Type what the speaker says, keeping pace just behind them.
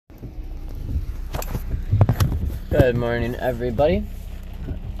Good morning, everybody.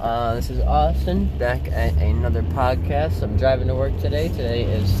 This is Austin, back at another podcast. I'm driving to work today. Today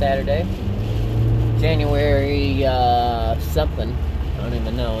is Saturday, January something. I don't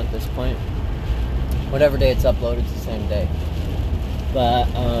even know at this point. Whatever day it's uploaded, it's the same day. But,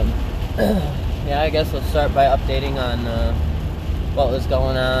 yeah, I guess we'll start by updating on what was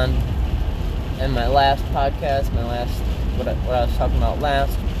going on in my last podcast, what I was talking about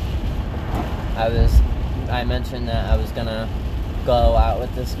last. I mentioned that I was gonna go out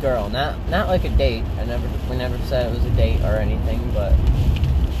with this girl. Not like a date. We never said it was a date or anything, but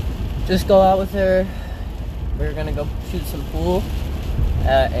just go out with her. We were gonna go shoot some pool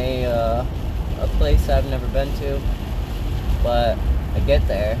at a place I've never been to. But I get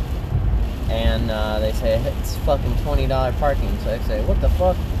there and they say it's fucking $20 parking. So I say, what the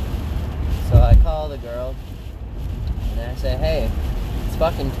fuck? So I call the girl and I say, hey, it's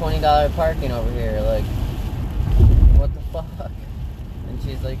fucking $20 parking over here. Like, what the fuck? And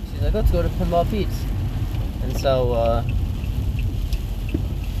she's like, let's go to Pinball Pete's. And so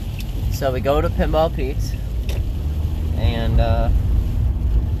we go to Pinball Pete's and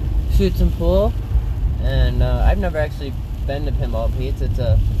shoot some pool. And I've never actually been to Pinball Pete's.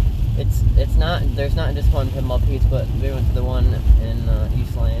 There's not just one Pinball Pete's, but we went to the one in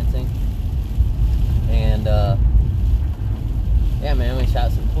East Lansing. And yeah, man, we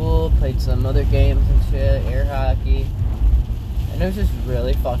shot some pool, played some other games and shit, air hockey, and it was just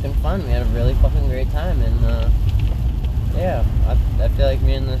really fucking fun. We had a really fucking great time, and yeah, I feel like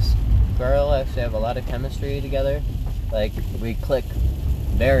me and this girl actually have a lot of chemistry together. Like, we click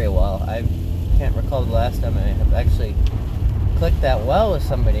very well. I can't recall the last time I have actually clicked that well with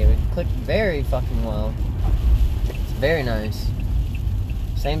somebody. We clicked very fucking well. It's very nice.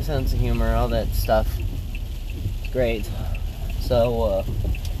 Same sense of humor, all that stuff. Great. So,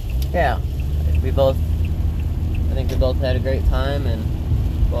 yeah, I think we both had a great time, and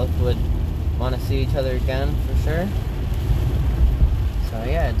both would want to see each other again, for sure. So,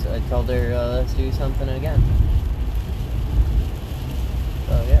 yeah, I told her, let's do something again.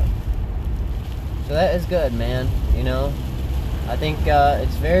 So, yeah. So that is good, man, you know? I think,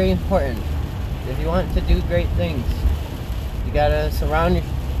 it's very important. If you want to do great things, you gotta surround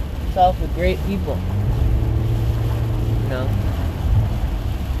yourself with great people. You know?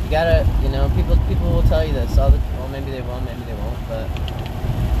 You gotta, you know, people will tell you this well, maybe they will, maybe they won't, but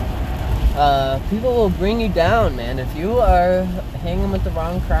people will bring you down, man. If you are hanging with the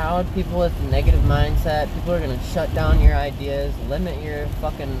wrong crowd, people with a negative mindset, people are gonna shut down your ideas, limit your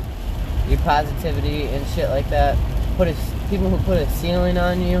positivity and shit like that. People who put a ceiling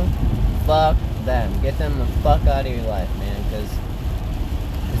on you, fuck them. Get them the fuck out of your life, man, because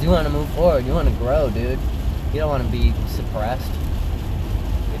you want to move forward, you want to grow, dude. You don't want to be suppressed.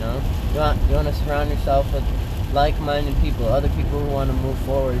 You know, you want to surround yourself with like-minded people, other people who want to move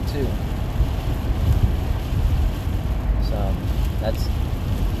forward too. So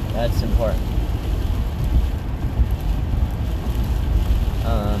that's important.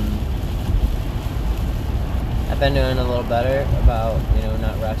 I've been doing a little better about, you know,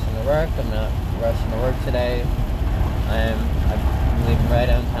 not rushing to work. I'm not rushing to work today. I'm leaving right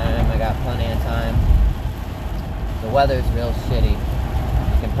on time. I got plenty of time. The weather's real shitty.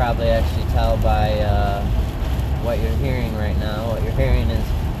 You can probably actually tell by what you're hearing right now. What you're hearing is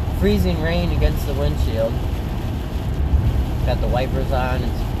freezing rain against the windshield. Got the wipers on.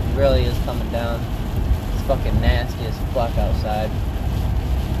 It really is coming down. It's fucking nasty as fuck outside.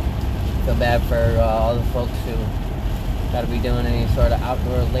 Feel bad for all the folks who got to be doing any sort of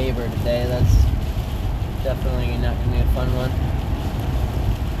outdoor labor today. That's definitely not going to be a fun one.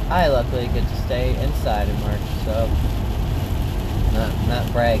 I luckily get to stay inside and work, so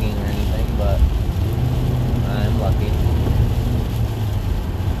not bragging or anything, but I'm lucky.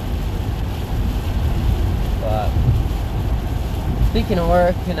 But speaking of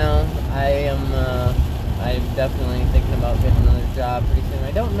work, you know, I'm definitely thinking about getting another job pretty soon.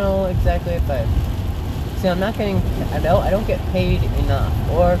 I don't know exactly if I don't get paid enough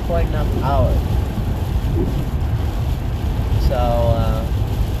or quite enough hours. So,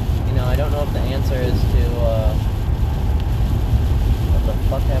 you know, I don't know if the answer is to, what the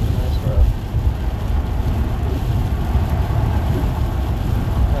fuck happened to this road?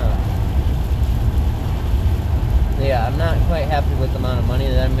 Yeah, I'm not quite happy with the amount of money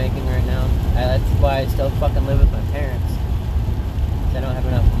that I'm making right now. That's why I still fucking live with my parents. I don't have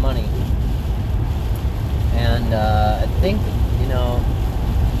enough money. And I think, you know,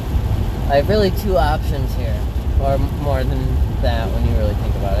 I have really two options here, or more than that when you really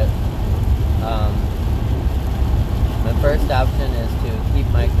think about it. My first option is to keep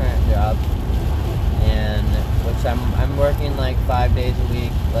my current job, and which which I'm working like 5 days a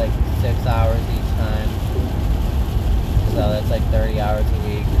week, like 6 hours each time. So that's like 30 hours a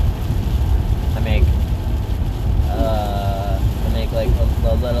week. I make like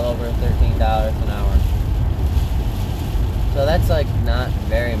a little over $13 an hour. So that's like not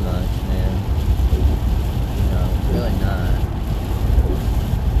very much, man. You know, it's really not.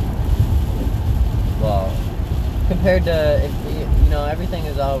 Well, compared to, you know, everything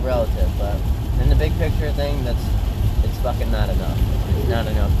is all relative, but in the big picture thing, it's fucking not enough. It's not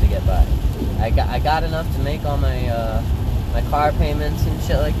enough to get by. I got enough to make all my my car payments and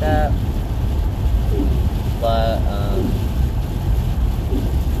shit like that, but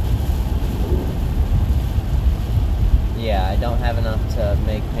yeah, I don't have enough to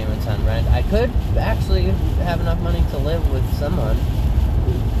make payments on rent. I could actually have enough money to live with someone.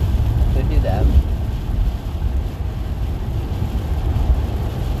 Could do that.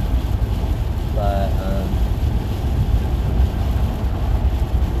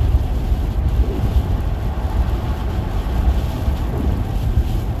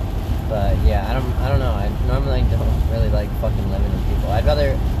 But yeah, I don't know. I normally don't really like fucking living with people. I'd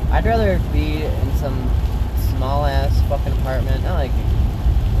rather be in some small ass fucking apartment. Not like,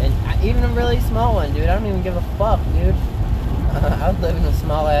 and even a really small one, dude. I don't even give a fuck, dude. I would live in a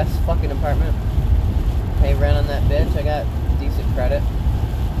small ass fucking apartment. Pay rent on that bitch. I got decent credit.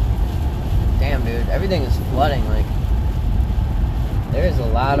 Damn, dude. Everything is flooding. Like, there is a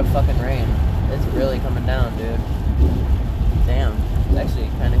lot of fucking rain. It's really coming down, dude. Damn. It's actually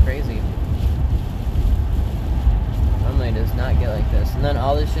kind of crazy. Normally it does not get like this. And then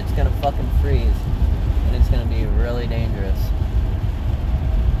all this shit's gonna fucking freeze. And it's gonna be really dangerous.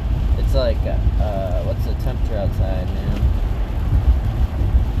 It's like, what's the temperature outside, man?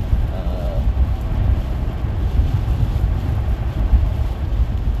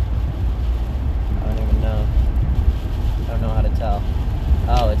 I don't even know. I don't know how to tell.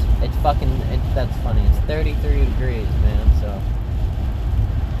 Oh, it's fucking, that's funny. It's 33 degrees, man, so.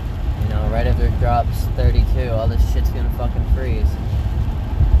 You know, right after it drops 32, all this shit's gonna fucking freeze.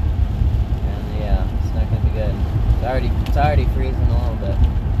 And yeah, it's not gonna be good. It's already freezing a little bit.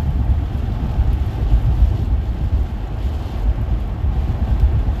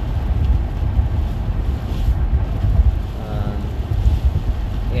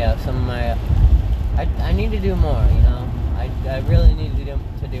 Yeah, some of my, I need to do more, you know. I really need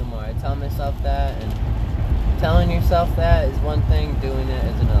to do more. I tell myself that, and telling yourself that is one thing, doing it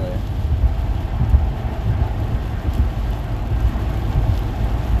is another.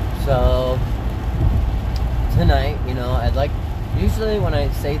 So tonight, you know, usually when I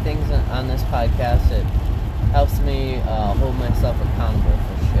say things on this podcast, it helps me hold myself accountable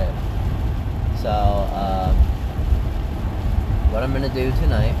for shit. So what I'm gonna do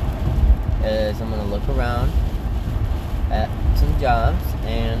tonight is I'm gonna look around at some jobs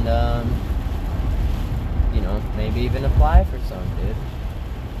and you know, maybe even apply for some, dude.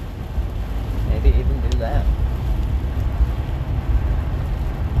 Maybe even do that.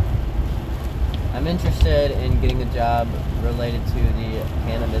 I'm interested in getting a job related to the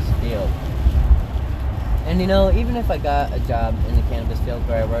cannabis field. And you know, even if I got a job in the cannabis field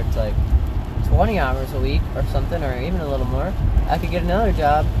where I worked like 20 hours a week or something, or even a little more, I could get another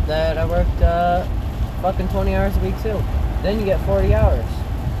job that I worked fucking 20 hours a week too. Then you get 40 hours.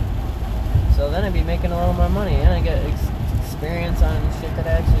 So then I'd be making a little more money, and I get experience on shit that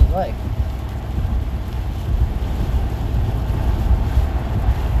I actually like.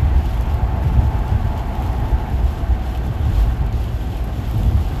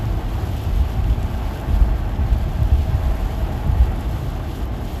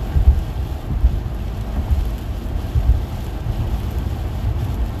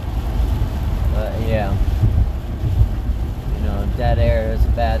 Yeah, you know, dead air is a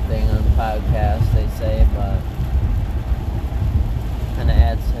bad thing on the podcast, they say, but kind of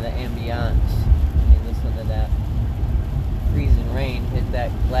adds to the ambiance when you listen to that freezing rain hit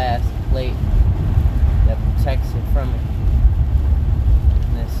that glass plate that protects it from it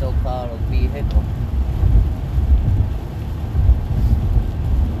in this so-called vehicle.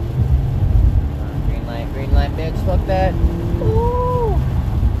 Green light, bitch, fuck that. Ooh.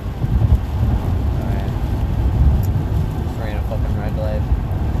 Fucking red light.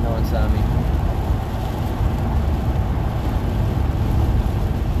 No one saw me.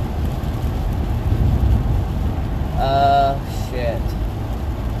 Shit.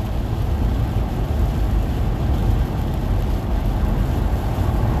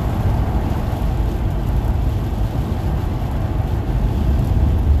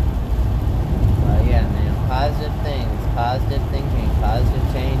 Yeah, man. Positive things.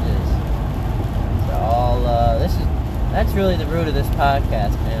 that's really the root of this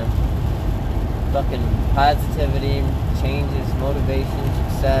podcast, man. Fucking positivity, changes, motivation,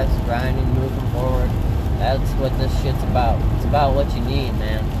 success, grinding, moving forward. That's what this shit's about. It's about what you need,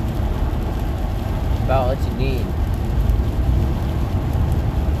 man. It's about what you need.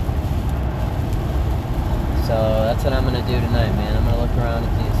 So that's what I'm gonna do tonight, man. I'm gonna look around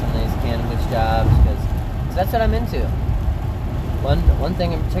at some of these cannabis jobs because that's what I'm into. One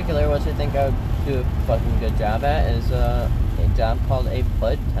thing in particular, which I think I would do a fucking good job at, is a job called a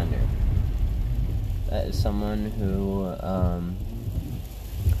bud tender. That is someone who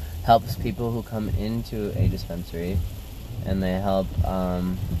helps people who come into a dispensary, and they help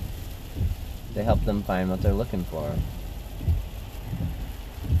them find what they're looking for.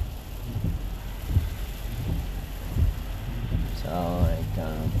 So, like,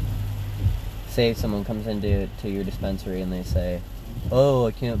 say if someone comes into your dispensary and they say, "Oh,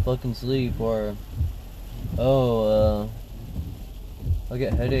 I can't fucking sleep," or "Oh, I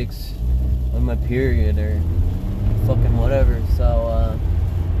get headaches on my period," or fucking whatever. So,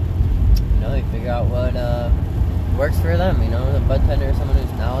 you figure out what works for them. The bud tender is someone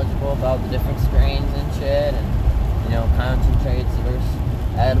who's knowledgeable about the different strains and shit, and concentrates versus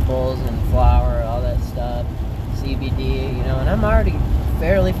edibles and flower, all that stuff, CBD. And I'm already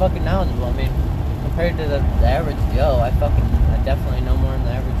fairly fucking knowledgeable. I mean, compared to the average Joe, I definitely know more than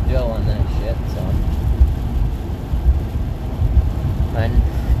the average Joe on that shit. So my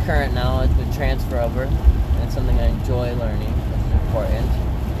current knowledge would transfer over, and it's something I enjoy learning, which is important.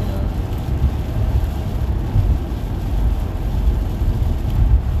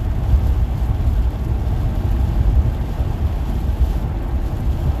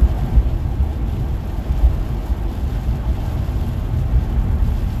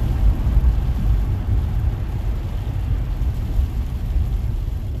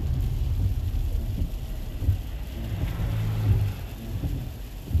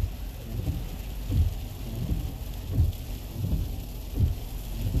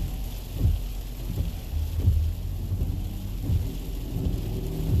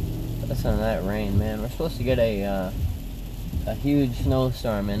 Listen to that rain, man. We're supposed to get a huge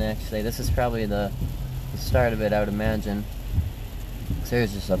snowstorm, and actually this is probably the start of it, I would imagine. So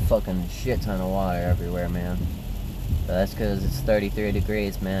there's just a fucking shit ton of water everywhere, man. But that's because it's 33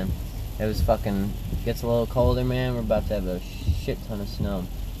 degrees, man. It was fucking, gets a little colder, man. We're about to have a shit ton of snow,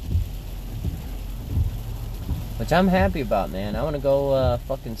 which I'm happy about, man. I want to go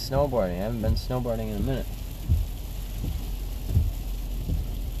fucking snowboarding. I haven't been snowboarding in a minute.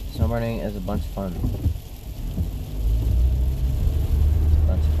 Snowboarding is a bunch of fun. It's a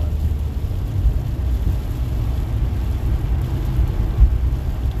bunch of fun.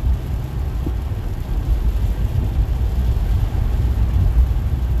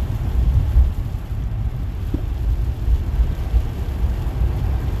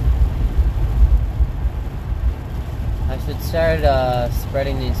 I should start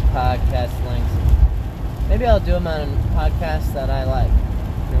spreading these podcast links. Maybe I'll do them on podcasts that I like.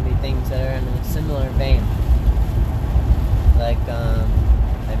 Maybe things that are in a similar vein. Like,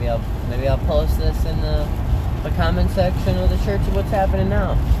 maybe I'll post this in the comment section of the Church of What's Happening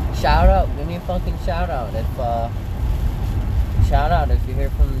Now. Shout out, give me a fucking shout out if you hear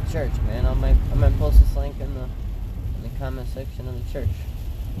from the church, man. I might post this link in the comment section of the church.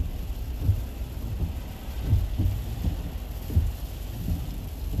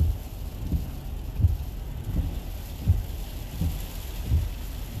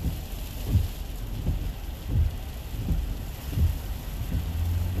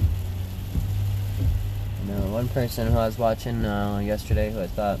 One person who I was watching yesterday, who I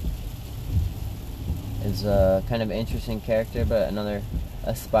thought is a kind of interesting character, but another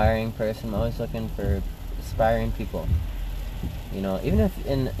aspiring person. I'm always looking for aspiring people. Even if,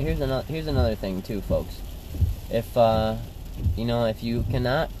 and here's another thing too, folks. If if you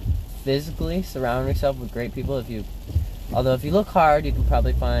cannot physically surround yourself with great people, although if you look hard, you can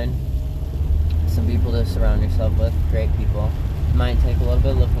probably find some people to surround yourself with, great people. It might take a little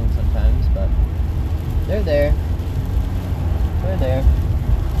bit of looking sometimes, but they're there. They're there.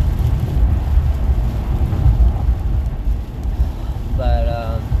 But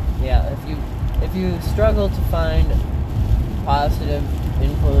if you struggle to find positive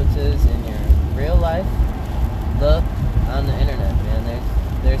influences in your real life, look on the internet, man.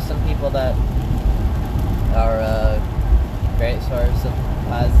 There's some people that are a great source of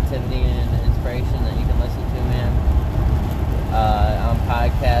positivity and inspiration that you can listen to, man, on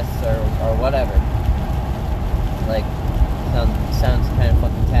podcasts or whatever. Like, sounds kind of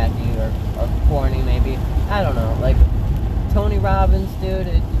fucking tacky or corny, maybe. I don't know. Like, Tony Robbins, dude,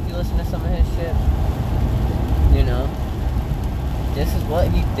 if you listen to some of his shit, this is what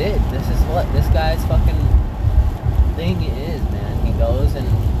he did. This is what this guy's fucking thing is, man. He goes and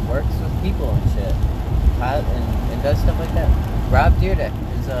works with people and shit, and does stuff like that. Rob Dyrdek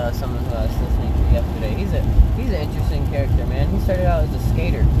is someone who I was listening to yesterday. He's an interesting character, man. He started out as a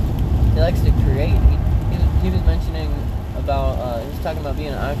skater. He likes to create. He was mentioning about he was talking about being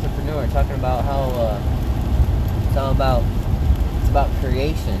an entrepreneur, talking about how it's about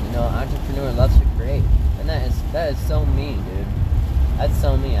creation. You know, an entrepreneur loves to create, and that is so me, dude. That's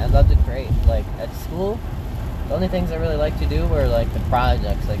so me. I love to create. Like at school, the only things I really like to do were like the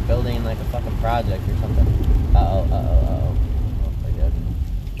projects, like building like a fucking project or something. Oh my god.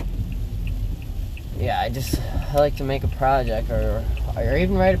 Yeah, I like to make a project or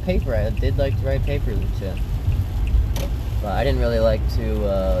even write a paper. I did like to write papers and shit. But I didn't really like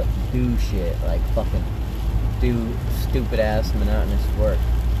to do shit, like fucking do stupid ass monotonous work.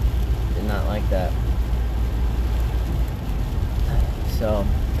 Did not like that. So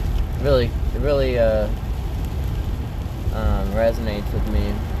it really resonates with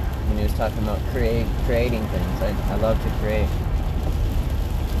me when he was talking about creating things. I love to create.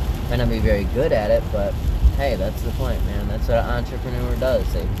 Might not be very good at it, but hey, that's the point, man. That's what an entrepreneur does.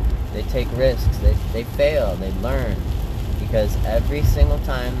 They take risks. They fail. They learn. Because every single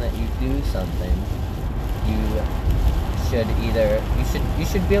time that you do something, you should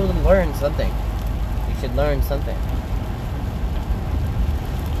be able to learn something. You should learn something.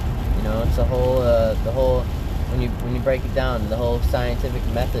 You know, it's the whole when you break it down, the whole scientific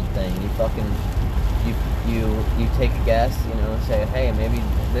method thing. You take a guess, you know, and say, hey, maybe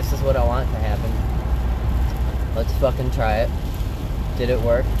this is what I want to happen. Let's fucking try it. Did it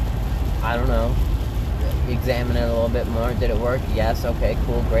work? I don't know. Examine it a little bit more. Did it work? Yes. Okay.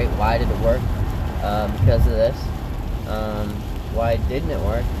 Cool. Great. Why did it work? Because of this. Why didn't it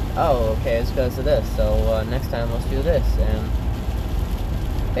work? Oh, okay. It's because of this. So next time let's do this, and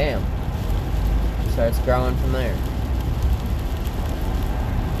bam, it starts growing from there.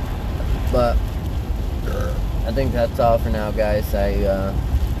 But I think that's all for now, guys.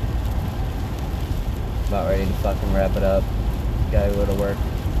 About ready to fucking wrap it up. Gotta go to work.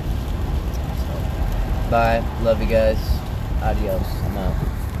 Bye. Love you guys. Adios. I'm out.